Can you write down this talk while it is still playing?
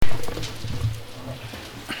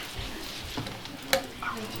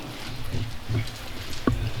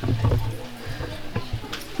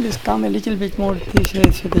Just come a little bit more this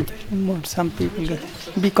way so that more some people get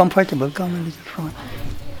be comfortable. Come a little front.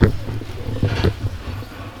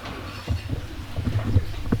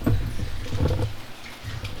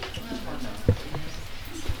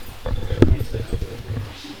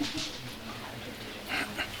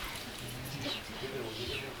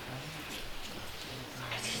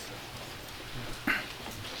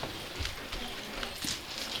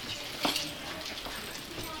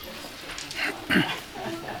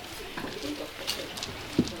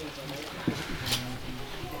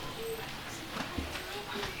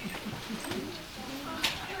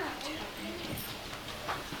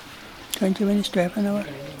 Twenty minutes to half an hour.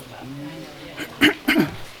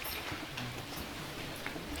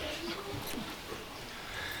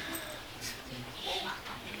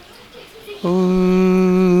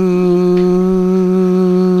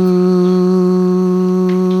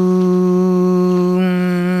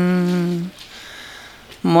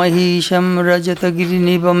 महिषं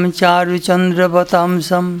रजतगिरिनिभं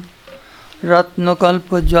चारुचन्द्रवतांसं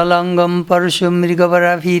रत्नकल्पज्वलाङ्गं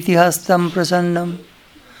परशुमृगवराभीतिहस्तं प्रसन्नं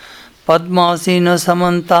पद्मासीन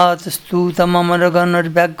समन्तात्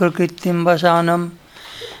स्तूतममरगणव्याघ्रकृतिं वसानं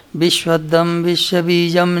विश्वदं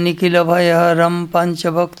विश्वबीजं निखिलभयहरं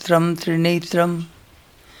पञ्चवक्त्रं त्रिनेत्रम्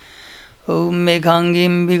ॐ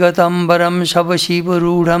मेघाङ्गीं विगतम्बरं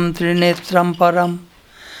शवशिवरूढं त्रिनेत्रं परं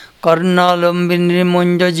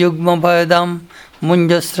कर्णालम्बिनिर्मुञ्जयुग्मभयदां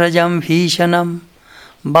मुञ्जस्रजं भीषणं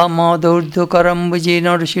वामादौर्ध्वकरम्बुजेन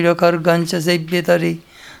ऋषिरखर्गं च सेव्यतरे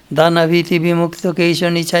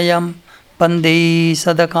दानभीतिविमुक्तकेशनिचयं वन्दे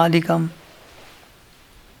सदाकालिकम्.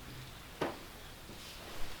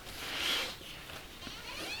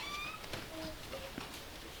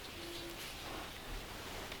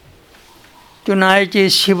 Tonight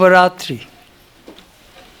is Shivaratri,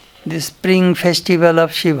 the spring festival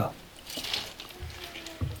of Shiva.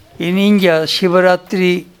 In India,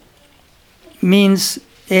 Shivaratri means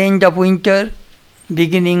end of winter,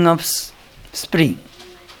 beginning of spring.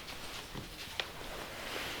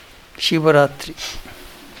 Shivaratri.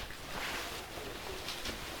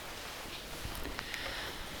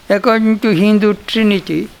 According to Hindu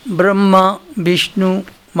Trinity, Brahma, Vishnu,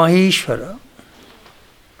 Maheshwara,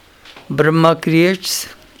 Brahma creates,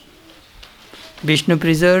 Vishnu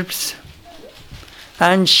preserves,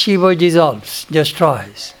 and Shiva dissolves,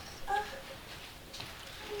 destroys.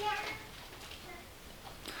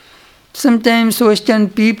 Sometimes Western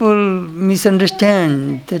people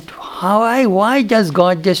misunderstand that why does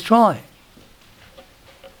God destroy?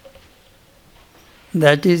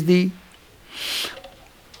 That is the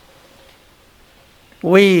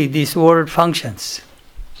way this world functions.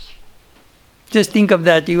 Just think of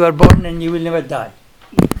that, you are born and you will never die.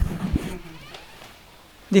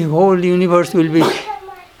 The whole universe will be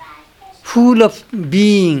full of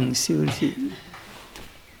beings, you will see.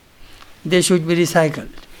 They should be recycled.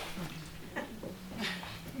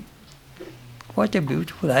 What a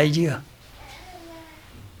beautiful idea.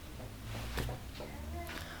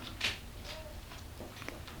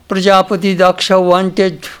 Prajapati Daksha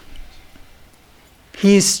wanted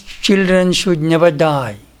his children should never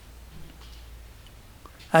die.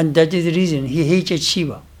 And that is the reason he hated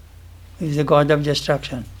Shiva. He is the god of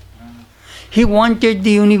destruction. He wanted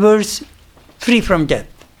the universe free from death.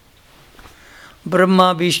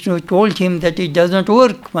 Brahma, Vishnu told him that it does not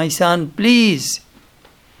work, my son, please.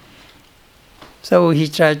 So he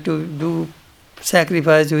tried to do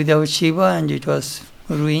sacrifice without Shiva and it was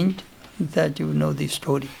ruined. That you know the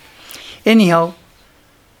story. Anyhow,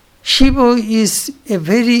 Shiva is a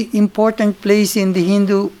very important place in the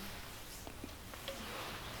Hindu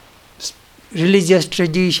religious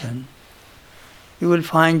tradition. You will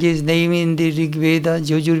find his name in the Rig Veda,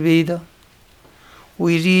 Yajurveda.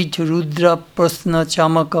 We read Rudra, Prasna,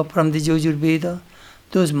 Chamaka from the Yajurveda.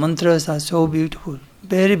 Those mantras are so beautiful,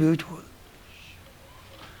 very beautiful.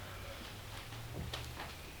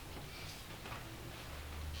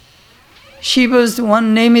 Shiva's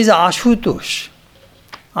one name is Ashutosh.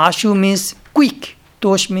 Ashu means quick,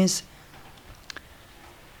 Tosh means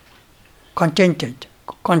contented.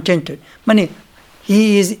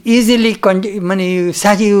 He is easily,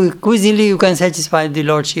 easily you can satisfy the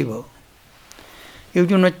Lord Shiva. You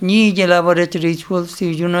do not need elaborate rituals,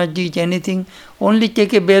 you do not need anything. Only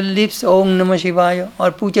take a bell leaves, Om Namah Shivaya,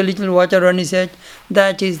 or put a little water on his head.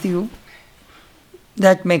 That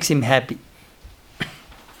makes him happy.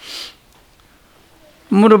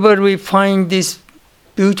 Moreover, we find this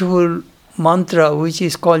beautiful mantra which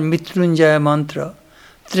is called Mrityunjaya mantra.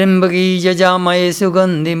 Trimbagi jajamaye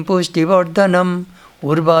sugandhim pushtivardhanam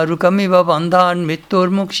urvarukamiva bandhan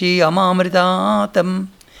mitturmukshi amamritatam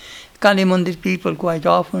Kali Mandir people quite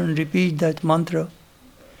often repeat that mantra.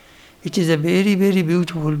 It is a very, very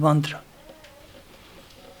beautiful mantra.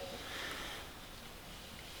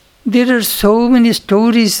 There are so many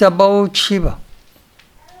stories about Shiva.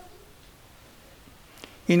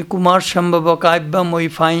 In Kumar Shambhava Kavyam we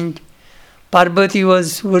find Parvati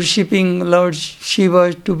was worshipping Lord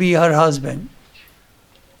Shiva to be her husband.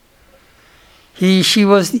 She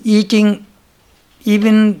was eating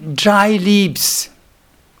even dry leaves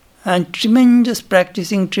and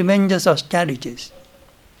practicing tremendous austerities.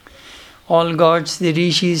 All gods, the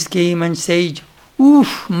rishis came and said,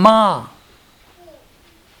 "Oof, Ma!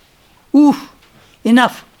 Oof!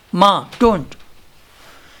 Enough, Ma, don't.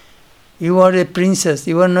 You are a princess,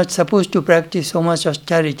 you are not supposed to practice so much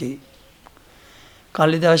austerity."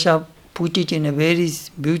 Kalidasa put it in a very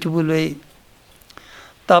beautiful way.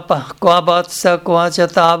 Tapa kwa vatsa kwa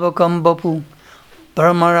chatavakam bapu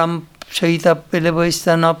brahmaram shaita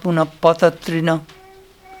pilavaistana puna patatrina.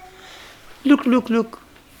 Look.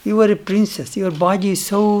 You are a princess. Your body is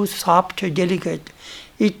so soft, delicate.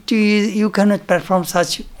 You cannot perform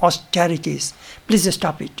such austerities. Please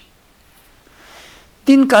stop it.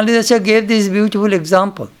 Then Kalidasa gave this beautiful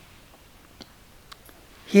example.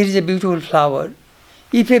 Here is a beautiful flower.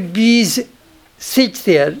 If a bee sits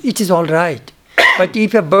there, it is all right. But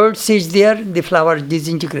if a bird sits there, the flower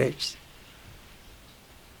disintegrates.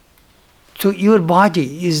 So your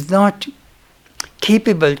body is not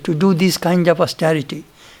capable to do this kind of austerity.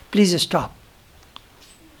 Please stop.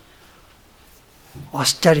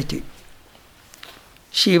 Austerity.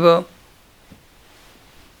 Shiva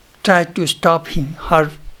tried to stop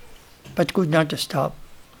her, but could not stop.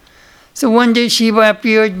 So one day Shiva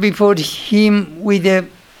appeared before him with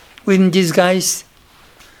disguise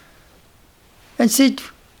and said,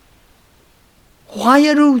 "Why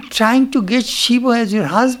are you trying to get Shiva as your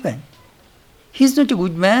husband? He's not a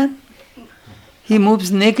good man. He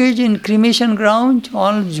moves naked in cremation ground.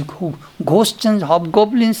 All ghosts and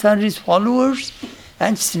hobgoblins are his followers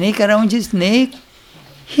and snake around his neck.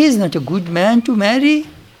 He is not a good man to marry.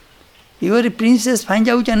 You are a princess, find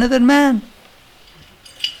out another man."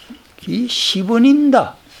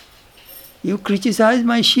 Shivoninda. You criticize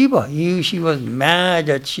my Shiva. She was mad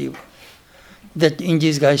at Shiva. That in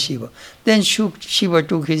disguise Shiva. Then Shiva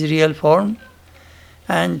took his real form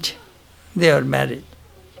and they are married.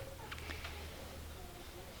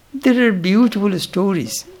 There are beautiful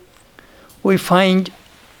stories. We find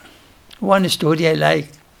one story I like.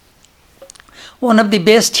 One of the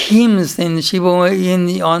best hymns on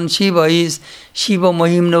Shiva is Shiva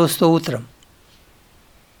Mahimno Stotram.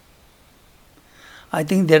 I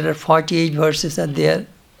think there are 48 verses are there.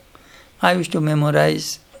 I used to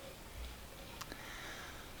memorize.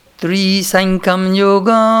 Tri Sankam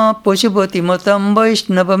Yoga Pashupati Matam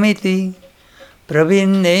Vaishnavamiti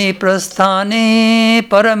Pravinne Prasthane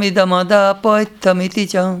Paramidamada Paithamiti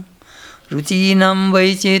Cha Ruchinam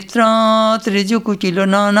Vaichitra Trijukutilo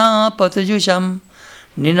Nana Patajusham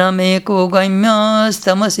Ninameko Gaimyas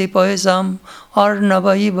Tamasi Paisam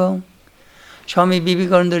Arnavaiva. Swami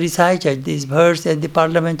Vivekananda recited this verse at the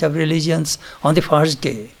Parliament of Religions on the first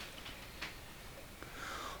day.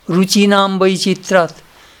 Ruchinam Vaichitrat.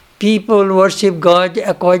 People worship God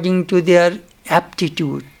according to their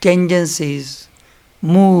aptitude, tendencies,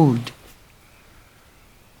 mood.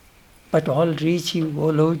 But all reach you, O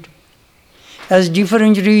Lord. As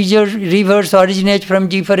different rivers originate from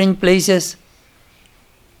different places,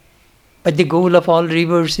 but the goal of all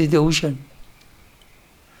rivers is the ocean.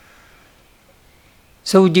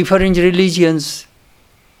 So different religions,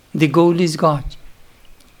 the goal is God.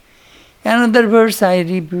 Another verse I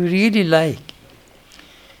really like.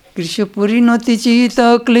 Krisha Purinoti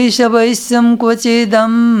Chita Klesha Vaisam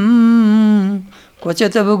Kvachedam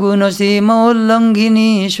Kvachatabugunasi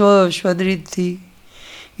Maulangini Swashwadrithi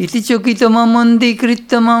Iti Chokitamam Mandi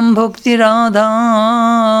Kritamam Bhakti Radhat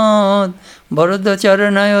Bharada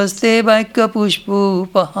Charanayoste Vaika Pushpu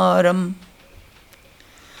Paharam.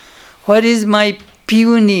 Where is my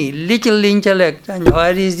puny little intellect and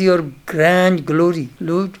where is your grand glory,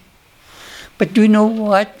 Lord? But do you know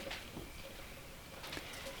what?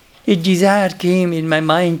 A desire came in my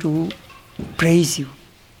mind to praise you.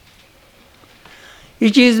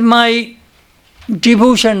 It is my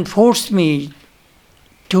devotion forced me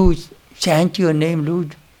to chant your name,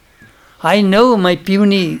 Lord. I know my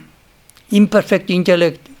puny, imperfect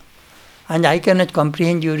intellect and I cannot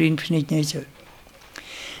comprehend your infinite nature.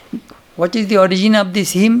 What is the origin of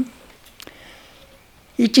this hymn?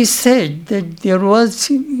 It is said that there was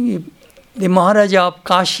the Maharaja of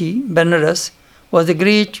Kashi, Benares, was a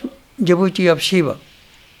great devotee of Shiva.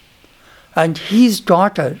 And his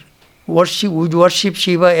daughter would worship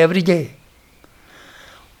Shiva every day.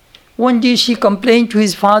 One day she complained to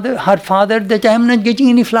her father, that I am not getting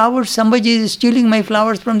any flowers. Somebody is stealing my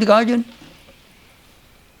flowers from the garden.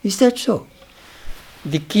 Is that so?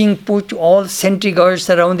 The king put all sentry guards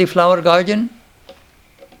around the flower garden.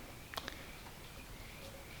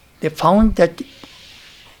 They found that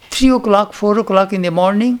 3 o'clock, 4 o'clock in the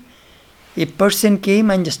morning, a person came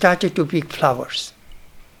and started to pick flowers.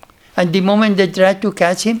 And the moment they tried to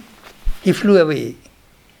catch him, he flew away.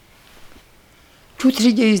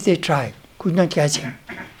 2-3 days they tried, could not catch him.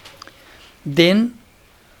 Then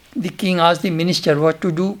the king asked the minister what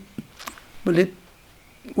to do. Well,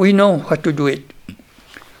 we know what to do it.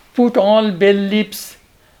 Put all bell leaves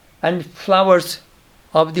and flowers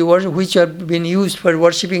of the worship which have been used for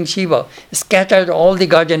worshipping Shiva, scattered all the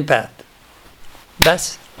garden path.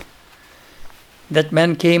 Thus, that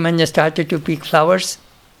man came and started to pick flowers.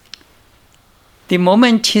 The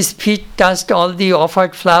moment his feet touched all the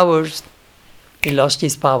offered flowers, he lost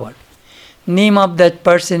his power. Name of that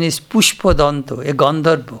person is Pushpadanto, a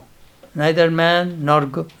Gandharva, neither man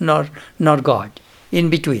nor God, in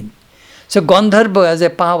between. So Gandharva has a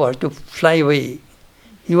power to fly away.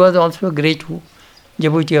 He was also a great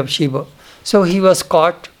devotee of Shiva. So he was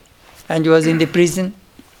caught and he was in the prison.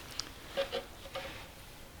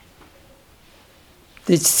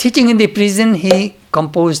 Sitting in the prison, he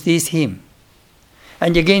composed this hymn.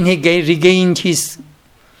 And again he regained his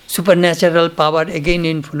supernatural power, again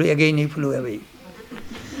he flew away.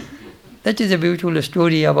 That is a beautiful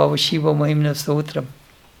story about Shiva Mahimna Stotram.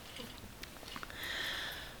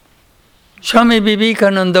 Swami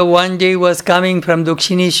Vivekananda one day was coming from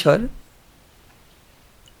Dakshineshwar,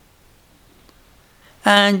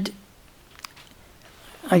 and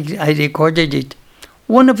I recorded it.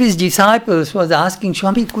 One of his disciples was asking,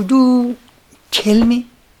 Swami, could you tell me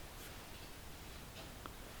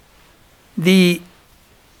the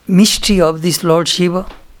mystery of this Lord Shiva?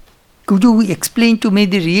 Could you explain to me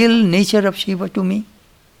the real nature of Shiva to me?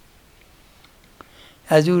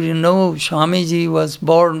 As you know, Swamiji was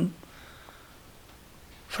born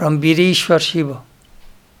from Vireshwar Shiva.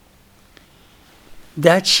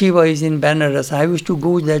 That Shiva is in Banaras. I used to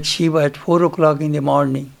go to that Shiva at 4 o'clock in the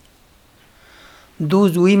morning.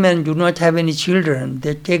 Those women do not have any children.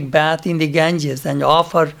 They take bath in the Ganges and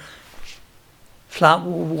offer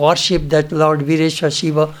worship that Lord Vireshwar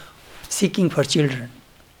Shiva, seeking for children.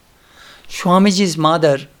 Swamiji's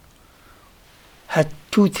mother had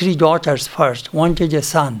 2-3 daughters first, wanted a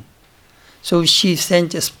son. So she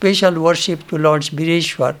sent a special worship to Lord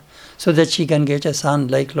Vireshwar so that she can get a son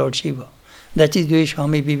like Lord Shiva. That is the way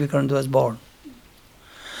Swami Vivekananda was born.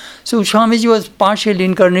 So Swamiji was partial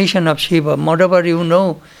incarnation of Shiva. Moreover, you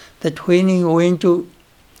know that when he went to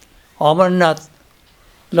Amarnath,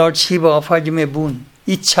 Lord Shiva offered him a boon,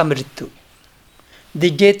 Ichha Mrityu.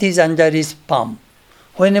 The death is under his palm.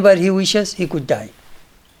 Whenever he wishes, he could die.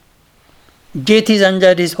 Death is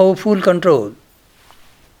under his whole full control.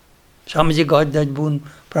 Swamiji got that boon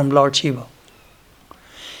from Lord Shiva.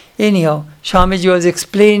 Anyhow, Swamiji was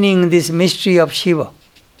explaining this mystery of Shiva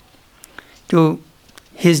to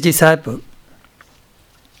his disciple.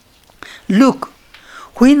 Look,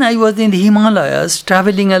 when I was in the Himalayas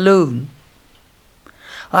traveling alone,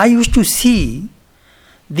 I used to see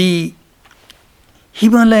the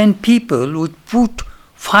Himalayan people would put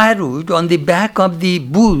firewood on the back of the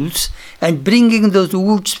bulls and bringing those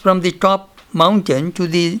woods from the top mountain to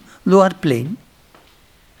the lower plain.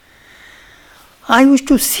 I used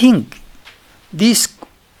to think this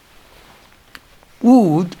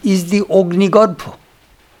wood is the Ognigarbha,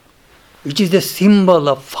 which is the symbol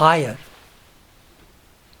of fire.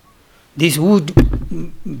 This wood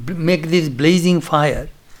make this blazing fire.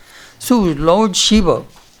 So Lord Shiva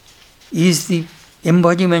is the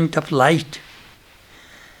embodiment of light.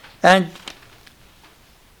 And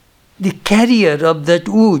the carrier of that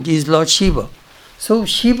wood is Lord Shiva. So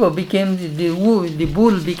Shiva became the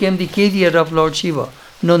bull became the carrier of Lord Shiva,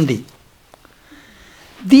 Nandi.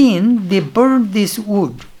 Then they burned this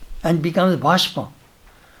wood and becomes Bhasma.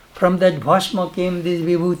 From that Bhasma came this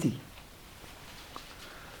Vibhuti.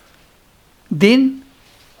 Then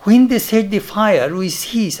when they set the fire, we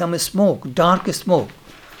see some smoke, dark smoke.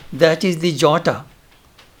 That is the jata,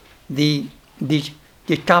 the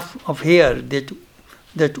tuft of hair,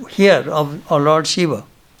 that hair of Lord Shiva.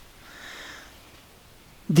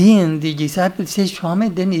 Then the disciple says, Swami,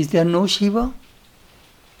 then is there no Shiva?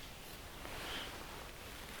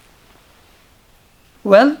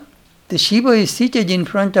 Well, the Shiva is seated in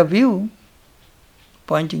front of you,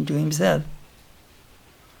 pointing to himself.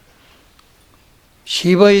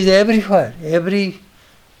 Shiva is everywhere.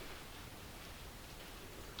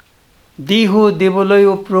 Deho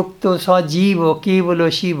devalayo prokto sa jiva kevalo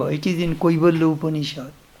shiva. It is in Kaivalya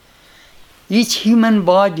Upanishad. Each human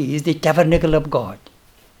body is the tabernacle of God.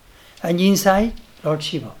 And inside, Lord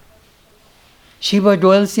Shiva. Shiva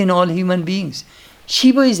dwells in all human beings.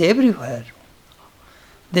 Shiva is everywhere.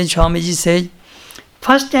 Then Swamiji said,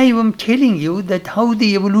 first I am telling you that how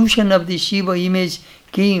the evolution of the Shiva image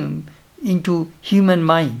came into human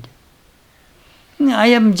mind. I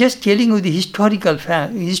am just telling you the historical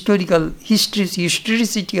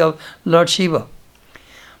historicity of Lord Shiva.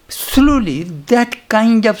 Slowly, that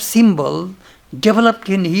kind of symbol developed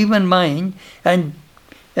in human mind and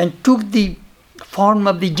took the form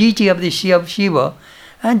of the deity of the Shiva,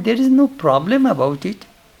 and there is no problem about it.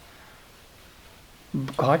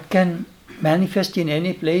 God can manifest in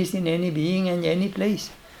any place, in any being and any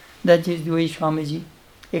place. That is the way Swamiji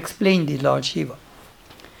explained the Lord Shiva.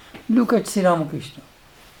 Look at Sri Ramakrishna.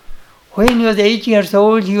 When he was 8 years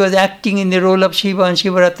old, he was acting in the role of Shiva on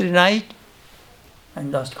Shivaratri night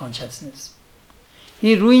and lost consciousness.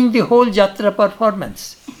 He ruined the whole Jatra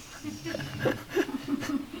performance.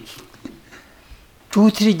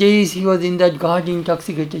 2-3 days he was in that God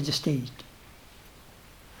intoxicated state.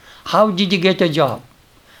 How did he get a job?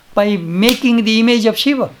 By making the image of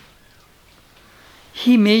Shiva.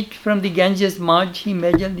 He made from the Ganges mud, he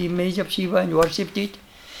measured the image of Shiva and worshipped it.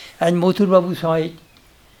 And Mathur Babu saw it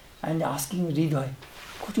and asking Hriday,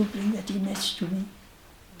 could you bring that image to me?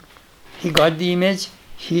 He got the image,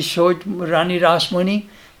 he showed Rani Rasmani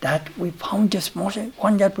that we found this most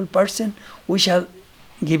wonderful person, we shall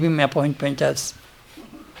give him appointment as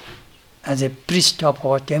a priest of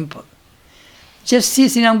our temple. Just see,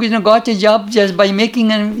 Sri Ramakrishna got a job just by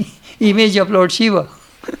making an image of Lord Shiva.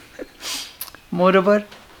 Moreover,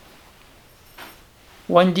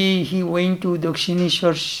 one day he went to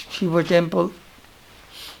Dakshineshwar Shiva temple.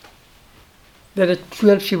 There are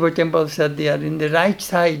 12 Shiva temples are there. In the right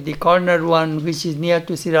side, the corner one, which is near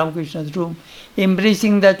to Sri Ramakrishna's room,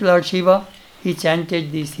 embracing that Lord Shiva, he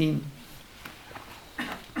chanted this hymn.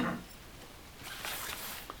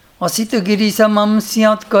 Asita girisamam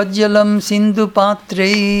syat kajjalam sindhu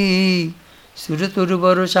patre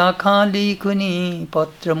suraturvaro shakha likhuni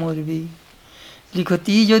patra murvi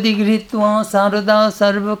likhati jodi gritva sarada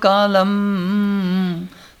sarvakalam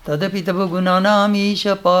tadapi tava gunanam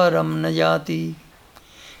isha param najati.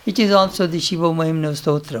 It is also the Shiva Mahimna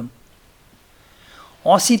Stotram.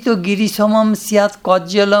 Asita girisamam syat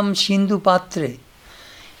kajjalam sindhu patre.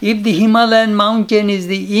 If the Himalayan mountain is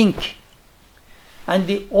the ink, and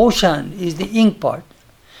the ocean is the ink pot,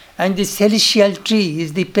 and the celestial tree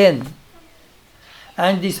is the pen,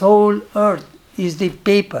 and this whole earth is the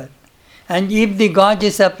paper, and if the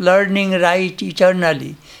goddess of learning write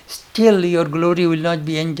eternally, still your glory will not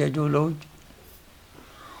be ended, O Lord.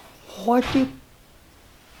 What a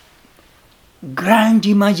grand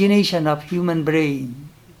imagination of human brain.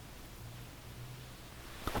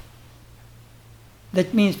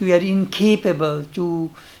 That means we are incapable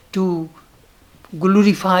to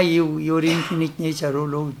glorify you, your infinite nature, O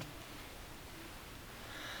Lord.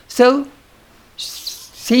 So,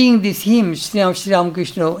 saying this hymn, Sri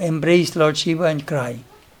Ramakrishna embraced Lord Shiva and cried.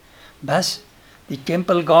 Thus, the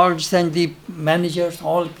temple guards and the managers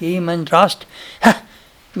all came and rushed.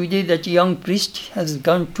 Today that young priest has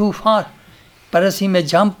gone too far. Perhaps he may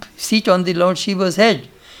jump, sit on the Lord Shiva's head.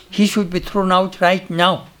 He should be thrown out right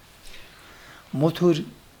now. Mathur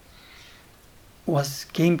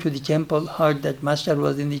came to the temple, heard that master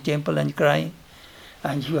was in the temple and crying,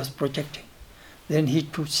 and he was protecting. Then he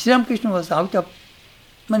took, Sri Ramakrishna was out of,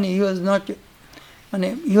 he was not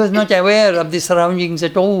aware of the surroundings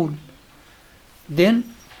at all.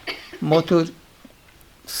 Then Mathur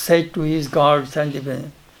said to his guards, and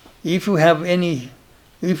if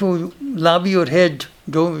you love your head,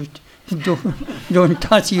 don't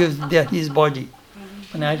touch his body,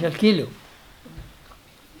 and I shall kill you.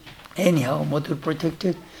 Anyhow, Mathur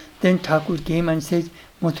protected. Then Thakur came and said,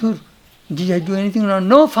 Mathur, did I do anything wrong?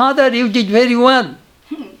 No, father, you did very well.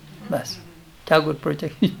 Bas, Thakur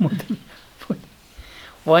protected Mathur.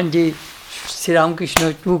 One day, Sri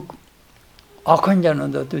Ramakrishna took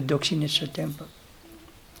Akhandananda to Dakshineshwar temple.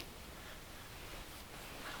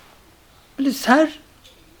 But sir,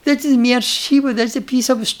 that is mere Shiva, that's a piece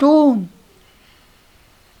of stone.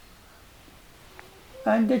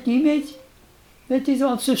 And that image, that is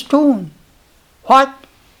also stone. What?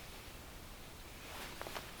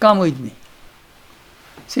 Come with me.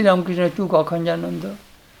 Sri Ramakrishna took Akhandananda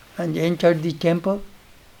and entered the temple.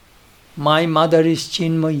 My mother is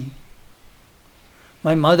Chinmayi.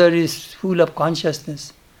 My mother is full of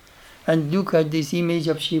consciousness. And look at this image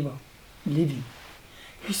of Shiva living.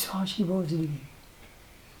 He saw Shiva was living.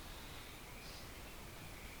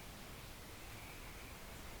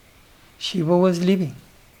 Shiva was living.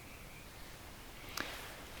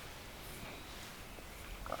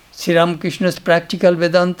 Sri Ramakrishna's practical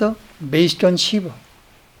Vedanta based on Shiva.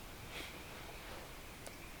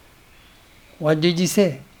 What did he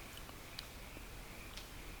say?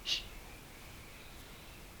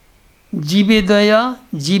 Jibe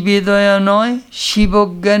daya noy, Shiva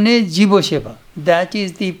Gane, Jiva Seva. That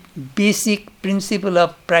is the basic principle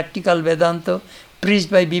of practical Vedanta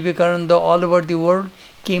preached by Vivekananda all over the world,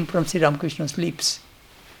 came from Sri Ramakrishna's lips.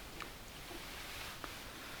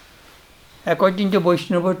 According to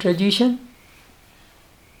Vaishnava tradition,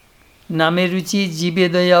 Name Ruchi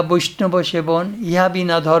Jibe Daya Vaishnava Sevan, Iha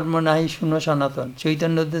Bina Dharma Nahi Shuno Sanatan.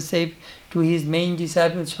 Chaitanya said to his main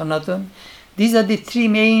disciple Sanatan, these are the three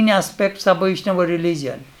main aspects of Vaishnava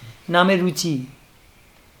religion. Name Ruchi,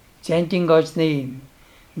 chanting God's name.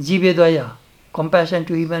 Jibe Daya, compassion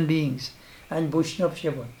to human beings. And Vaishnava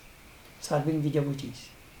Sevan, serving the devotees.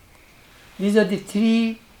 These are the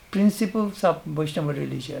three principles of Vaishnava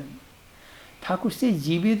religion. Thakur says,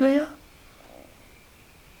 Jibe Daya,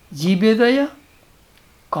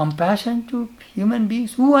 compassion to human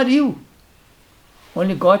beings. Who are you?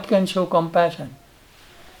 Only God can show compassion.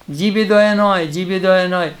 Jibe Daya noy,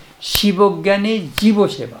 Shiva Gyane Jiva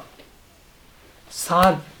Seva.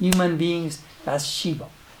 Serve human beings as Shiva.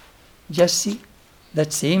 Just see,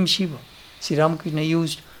 that same Shiva Sri Ramakrishna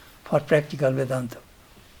used for practical Vedanta.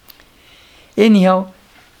 Anyhow,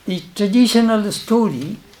 the traditional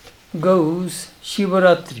story goes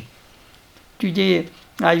Shivaratri. Today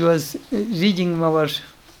I was reading our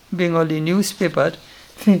Bengali newspaper.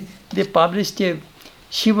 They published a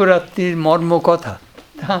Shivaratri Marmo Katha.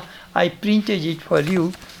 I printed it for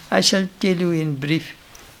you. I shall tell you in brief.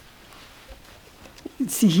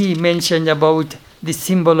 See, he mentioned about the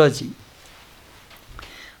symbology.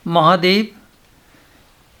 Mahadev,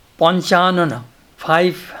 Panchanana,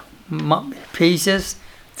 5 faces,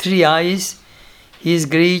 3 eyes. He is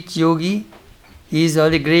great yogi. He is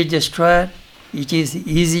a great destroyer. It is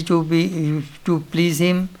easy to please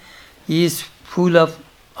him. He is full of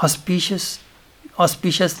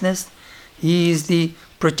auspiciousness. He is the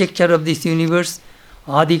protector of this universe,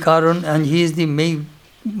 Adi Karan, and he is the main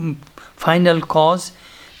final cause.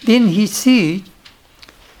 Then he sees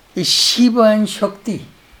Shiva and Shakti.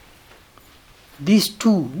 These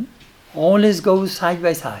two always go side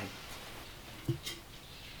by side.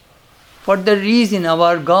 For the reason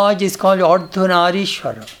our God is called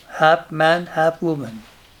Ardhanarishwara, half man, half woman.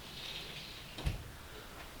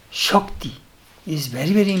 Shakti is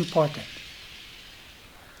very, very important.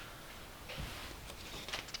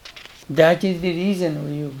 That is the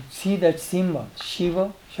reason you see that symbol,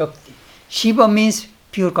 Shiva, Shakti. Shiva means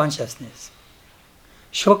pure consciousness.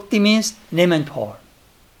 Shakti means name and form.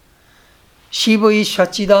 Shiva is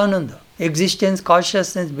Satchidananda, existence,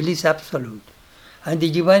 consciousness, bliss absolute. And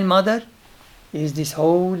the Divine Mother is this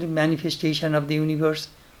whole manifestation of the universe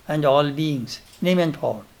and all beings, name and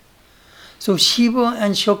form. So Shiva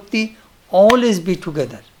and Shakti always be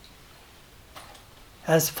together.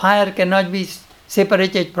 As fire cannot be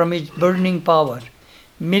separated from its burning power,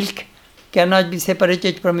 milk cannot be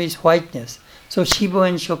separated from its whiteness. So Shiva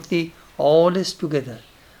and Shakti always together.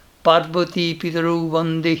 Parvati Pitaru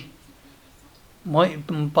Vande,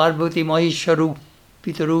 Parvati Maheshwaru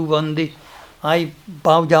Pitaru Vande. I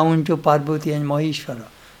bow down to Parvati and Maheshwara,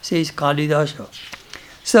 says Kalidasa.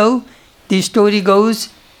 So the story goes,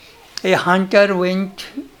 a hunter went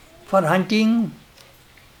for hunting.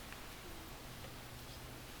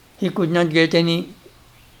 He could not get any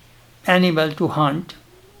animal to hunt.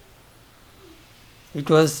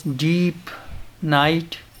 It was deep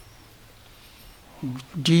night,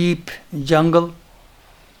 deep jungle,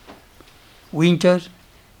 winter.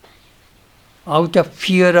 Out of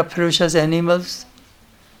fear of ferocious animals,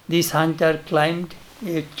 this hunter climbed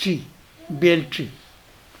a tree, bale tree.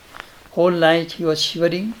 Whole night he was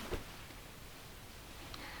shivering.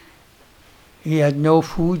 He had no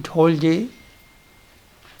food whole day.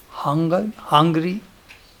 Hungry.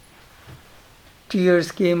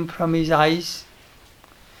 Tears came from his eyes.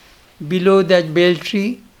 Below that bale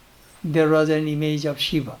tree, there was an image of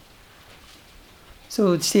Shiva.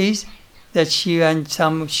 So it says that Shiva and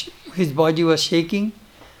his body was shaking,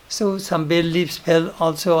 so some bale leaves fell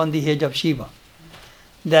also on the head of Shiva.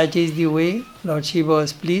 That is the way Lord Shiva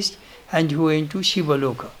was pleased, and he went to Shiva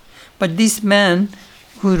Loka. But this man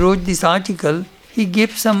who wrote this article, he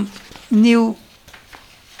gave some new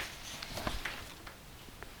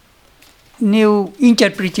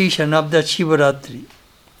interpretation of the Shivaratri.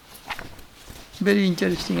 Very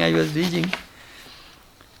interesting, I was reading.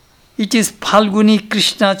 It is Phalguni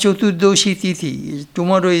Krishna Chaturdoshi Tithi.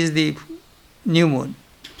 Tomorrow is the new moon.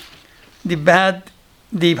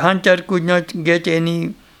 the hunter could not get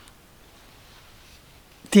any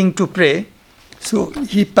thing to pray, so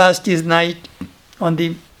he passed his night on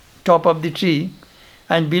the top of the tree,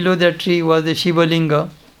 and below the tree was the Shiva Linga,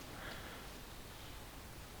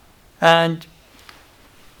 and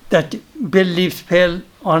that bell leaves fell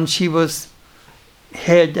on Shiva's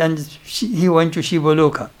head, and he went to Shiva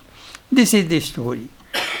Loka. This is the story.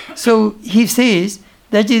 So he says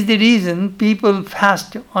that is the reason people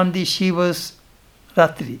fast on the Shiva's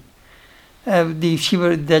Ratri, the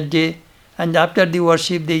Shiva that day, and after the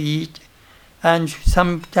worship they eat, and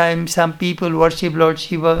sometimes some people worship Lord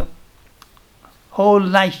Shiva whole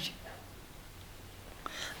night.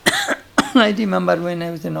 I remember when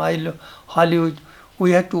I was in Hollywood,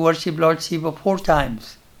 we had to worship Lord Shiva 4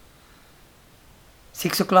 times.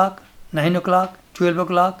 6 o'clock, 9 o'clock, 12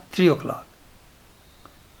 o'clock, 3 o'clock.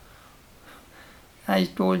 I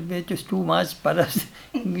told it is too much, perhaps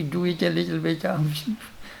we do it a little bit.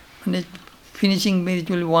 Finishing it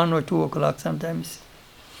will be 1 or 2 o'clock sometimes.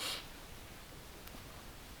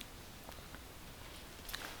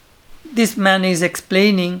 This man is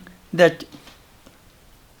explaining that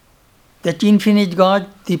infinite God,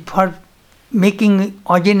 for making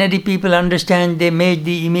ordinary people understand, they made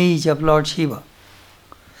the image of Lord Shiva.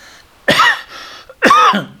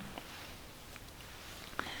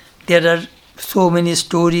 There are so many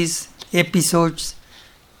stories, episodes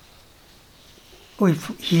we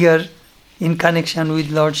hear in connection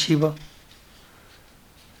with Lord Shiva.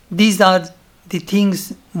 These are the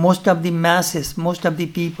things most of the masses, most of the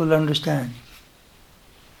people understand.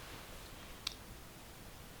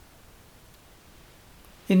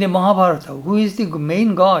 In the Mahabharata, who is the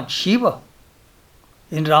main god? Shiva.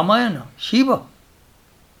 In Ramayana, Shiva.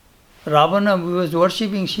 Ravana was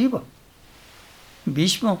worshipping Shiva.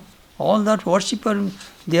 Bhishma, all that worshipper,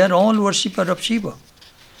 they are all worshipper of Shiva.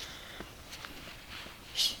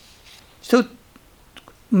 So,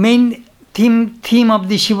 main theme of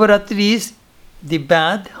the Shivaratri is the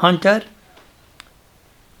bath, hunter,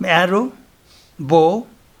 arrow, bow,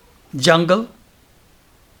 jungle,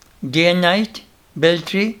 day and night, bell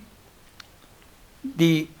tree,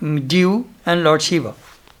 the dew, and Lord Shiva.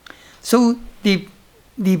 So the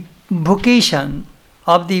vocation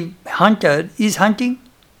of the hunter is hunting.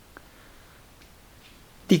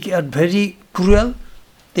 They are very cruel.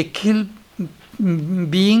 They kill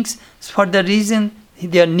beings for the reason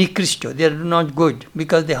they are nikristo, they are not good,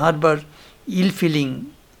 because they harbor ill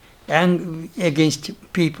feeling against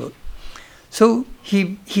people. So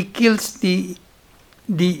he kills the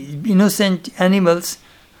innocent animals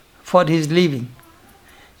for his living.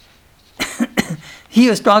 He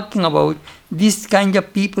was talking about this kind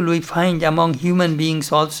of people we find among human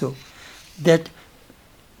beings also, that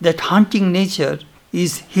hunting nature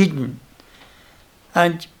is hidden.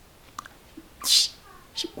 And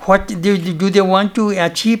what do they want to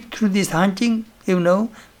achieve through this hunting?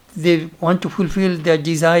 They want to fulfill their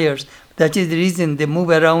desires. That is the reason they move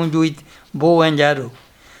around with bow and arrow.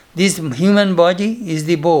 This human body is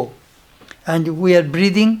the bow, and we are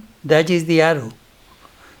breathing, that is the arrow.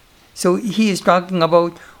 So he is talking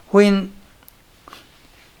about when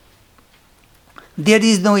there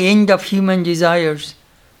is no end of human desires.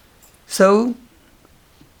 So,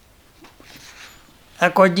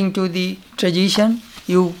 according to the tradition,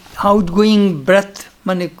 you outgoing breath,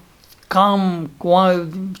 calm,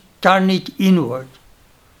 turn it inward.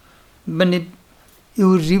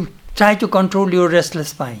 You try to control your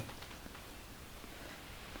restless mind.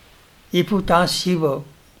 If you task Shiva,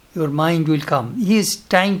 your mind will come. He is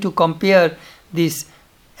trying to compare this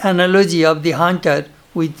analogy of the hunter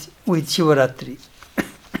with Shivaratri.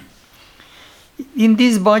 In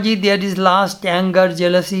this body there is lust, anger,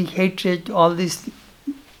 jealousy, hatred, all these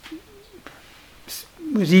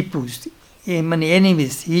ripus,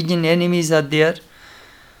 enemies, hidden enemies are there.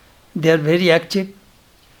 They are very active.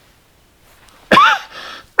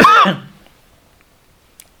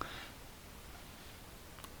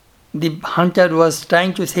 The hunter was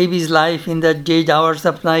trying to save his life in the dead hours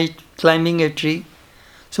of night, climbing a tree.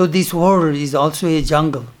 So this world is also a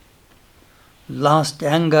jungle. Lust,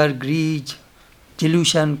 anger, greed,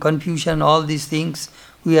 delusion, confusion, all these things,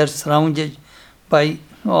 we are surrounded by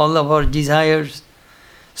all of our desires.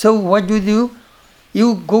 So what do?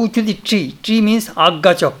 You go to the tree. Tree means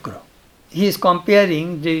Agga Chakra. He is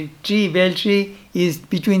comparing the tree, bell tree is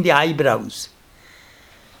between the eyebrows.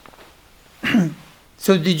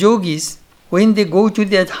 So the yogis, when they go to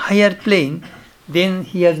that higher plane, then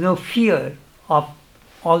he has no fear of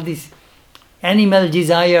all these animal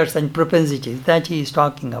desires and propensities that he is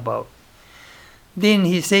talking about. Then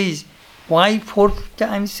he says, why 4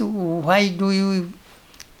 times? Why do you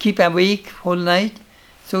keep awake whole night.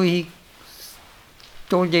 So he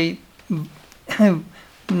told a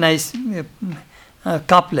nice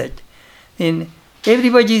couplet.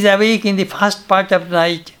 Everybody is awake in the first part of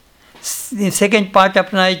night. The second part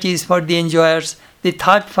of night is for the enjoyers. The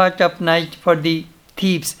third part of night for the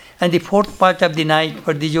thieves. And the fourth part of the night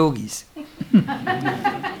for the yogis.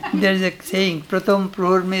 There is a saying, प्रथम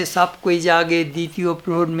प्रहर में सब कोई जागे, द्वितीय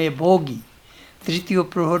प्रहर में भोगी, तृतीय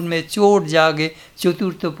प्रहर में चोर जागे,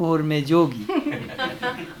 चतुर्थ प्रहर में जोगी.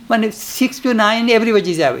 When 6 to 9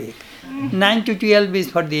 everybody is awake. 9 to 12 is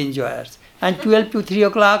for the enjoyers. And 12 to 3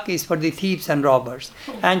 o'clock is for the thieves and robbers.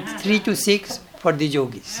 And 3 to 6 for the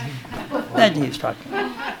yogis. That he is talking.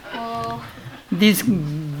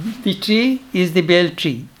 The tree is the bell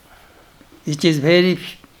tree, which is very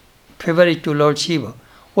favorite to Lord Shiva.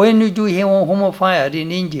 When we do home fire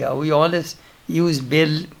in India, we always use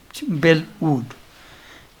bell wood.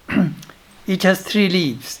 It has 3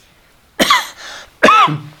 leaves.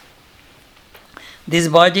 This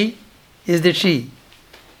body is the tree.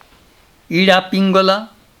 Ida, Pingala,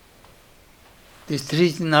 these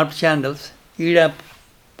 3 nerve channels. Ida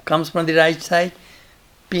comes from the right side,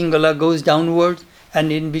 Pingala goes downwards, and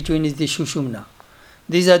in between is the Sushumna.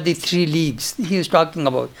 These are the 3 leaves he is talking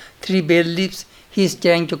about. 3 bell leaves he is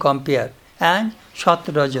trying to compare. And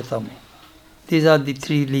Shatrajatama. These are the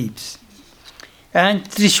 3 leaves. And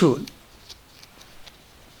Trishul.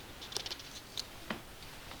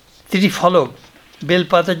 3 followed. Bel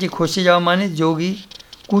Pataji khose jao mane yogi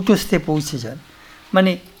kutuste pouche jan.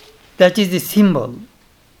 Mane that is the symbol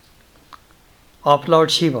of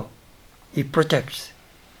Lord Shiva. He protects.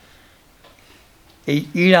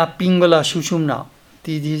 Ida, Pingala, Sushumna.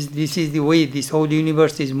 This is the way this whole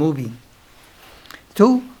universe is moving.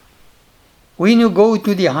 So, when you go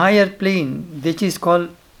to the higher plane, which is called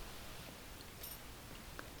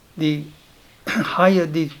the higher,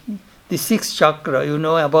 the 6th chakra,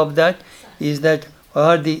 above that is that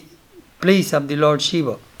or the place of the Lord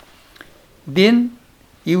Shiva. Then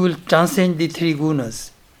you will transcend the 3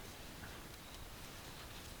 gunas.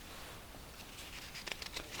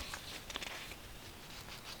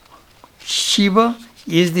 Shiva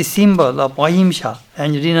is the symbol of ahimsa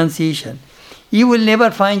and renunciation. You will never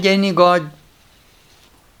find any god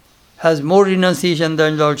has more renunciation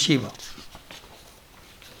than Lord Shiva.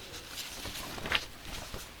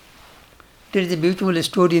 There is a beautiful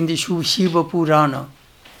story in the Shiva Purana.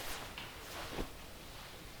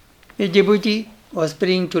 A devotee was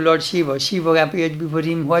praying to Lord Shiva. Shiva appeared before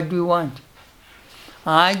him. What do you want?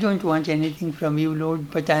 I don't want anything from you,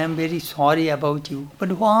 Lord, but I am very sorry about you.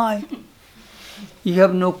 But why? You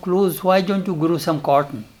have no clothes. Why don't you grow some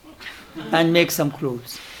cotton and make some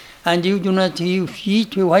clothes? And you do not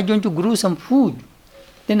eat. Why don't you grow some food?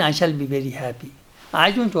 Then I shall be very happy.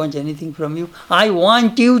 I don't want anything from you. I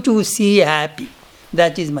want you to see happy.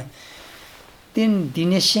 That is my... Then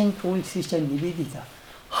Dineshan told Sister Nivedita,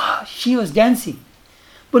 she was dancing.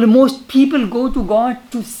 But most people go to God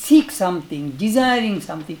to seek something, desiring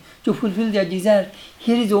something, to fulfill their desire.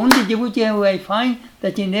 Here is the only devotee who I find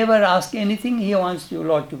that he never asks anything, he wants the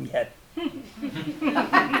Lord to be happy.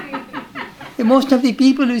 Most of the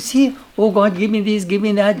people who say, oh God, give me this, give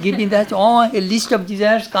me that, oh, a list of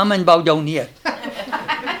desires, come and bow down here.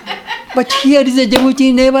 But here is a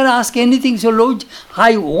devotee, never ask anything, so Lord,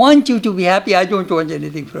 I want you to be happy, I don't want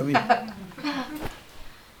anything from you.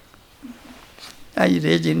 I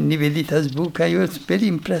read in Nivedita's book, I was very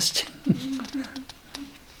impressed.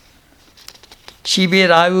 Shiva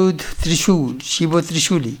Ayudh Trishul, Shiva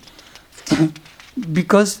Trishuli.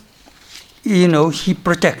 Because, he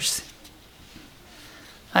protects.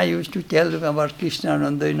 I used to tell about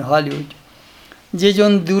Krishnananda in Hollywood.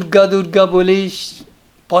 Jejon Durga Durga bole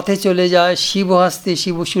pathe chole jay, Shiva haste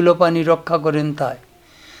Shiva Shulapani rakkha koren tai.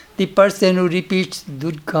 The person who repeats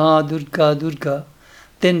Durga, Durga, Durga,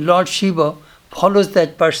 then Lord Shiva follows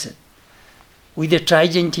that person with a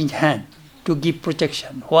trident in hand to give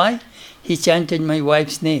protection. Why? He chanted my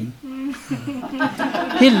wife's name.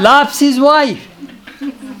 He loves his wife.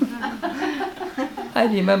 I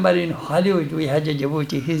remember in Hollywood we had a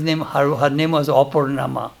devotee, her name was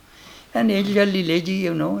Aparnama. An elderly lady,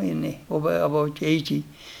 about 80.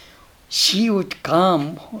 She would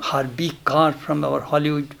come, her big car from our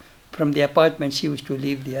Hollywood, from the apartment, she used to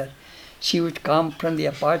live there. She would come from the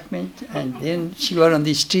apartment and then she was on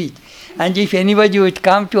the street. And if anybody would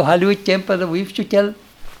come to Hollywood temple, we used to tell,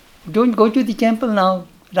 don't go to the temple now,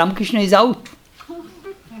 Ramakrishna is out.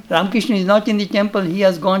 Ramakrishna is not in the temple, he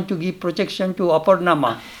has gone to give protection to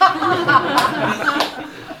Aparnama.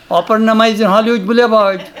 Aparnama is in Hollywood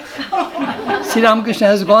Boulevard. Sri Ramakrishna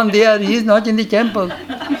has gone there, he is not in the temple.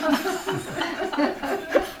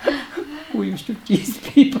 to tease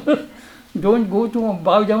people. Don't go to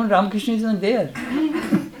bow down, Ramakrishna isn't there.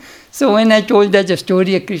 So when I told that the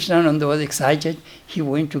story, Krishnananda was excited. He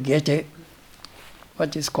went to get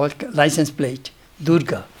what is called license plate,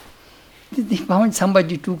 Durga. They found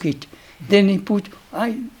somebody took it. Then he put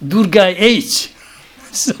Durga H.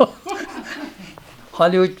 So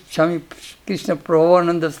Hollywood Swami Krishna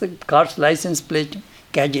Prabhupada car's license plate,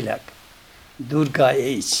 Cadillac, Durga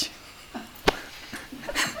H.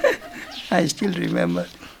 I still remember.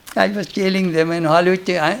 I was telling them in Hollywood,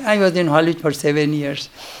 I was in Hollywood for 7 years.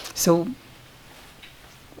 So,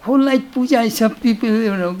 whole night puja, some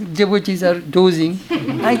people, devotees are dozing.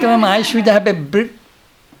 I told them I should have a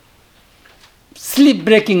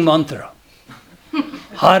sleep-breaking mantra.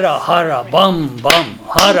 Hara, hara, bam, bam,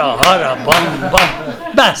 hara, hara, bam,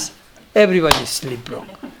 bam. Bas, everybody sleep broke.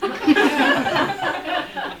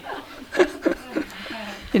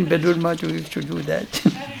 In Belur Math, we used to do that.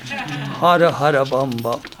 Hara, hara, bam,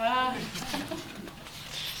 bam.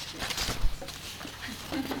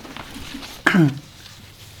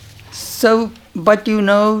 So, but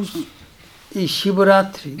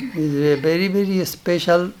Shivaratri is a very, very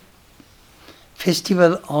special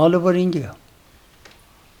festival all over India.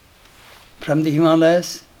 From the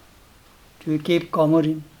Himalayas to Cape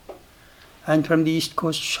Comorin, and from the east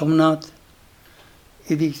coast, Somnath,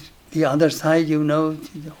 the other side,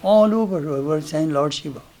 all over saying Lord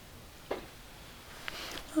Shiva.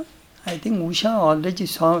 I think Usha already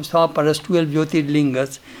saw perhaps 12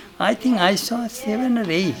 Jyotirlingas. I think I saw 7 or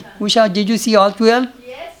 8. Usha, did you see all 12?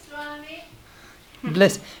 Yes, Swami.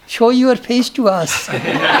 Bless. Show your face to us.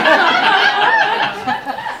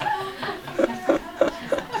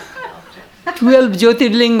 12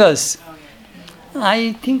 Jyotirlingas.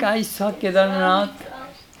 I think I saw Kedarnath.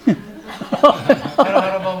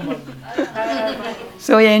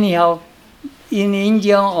 So anyhow, in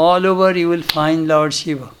India, all over you will find Lord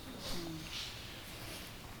Shiva.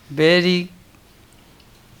 Very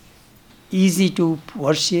easy to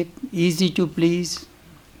worship, easy to please,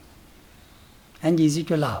 and easy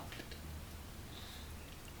to love.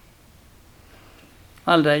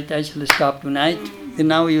 All right, I shall stop tonight.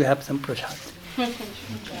 Now you have some prasad.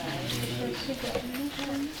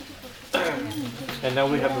 And now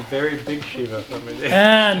we have a very big Shiva.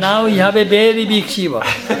 Now we have a very big Shiva.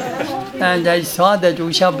 And I saw that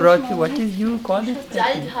Usha brought, what is you call it?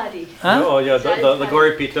 Jaldhari. Huh? Oh yeah, the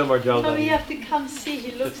Gauri Pitam or Oh, we Jaldhari. have to come see.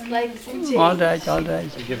 He looks like Vijay. All right, all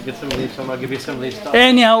right. Get some leaves. I'll give you some leaves.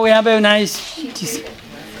 Anyhow, we have a nice,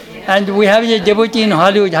 and we have a devotee in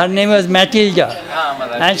Hollywood. Her name was Matilda,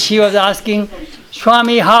 and she was asking,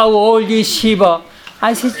 Swami, how old is Shiva?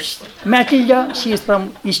 I said, Matilda, she is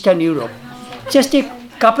from Eastern Europe, just a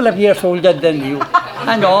couple of years older than you,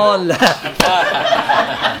 and all that.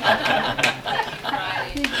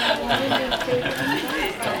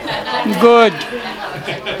 Good.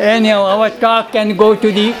 Anyhow, our talk can go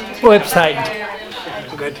to the website.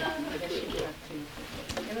 Good.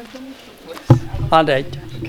 All right.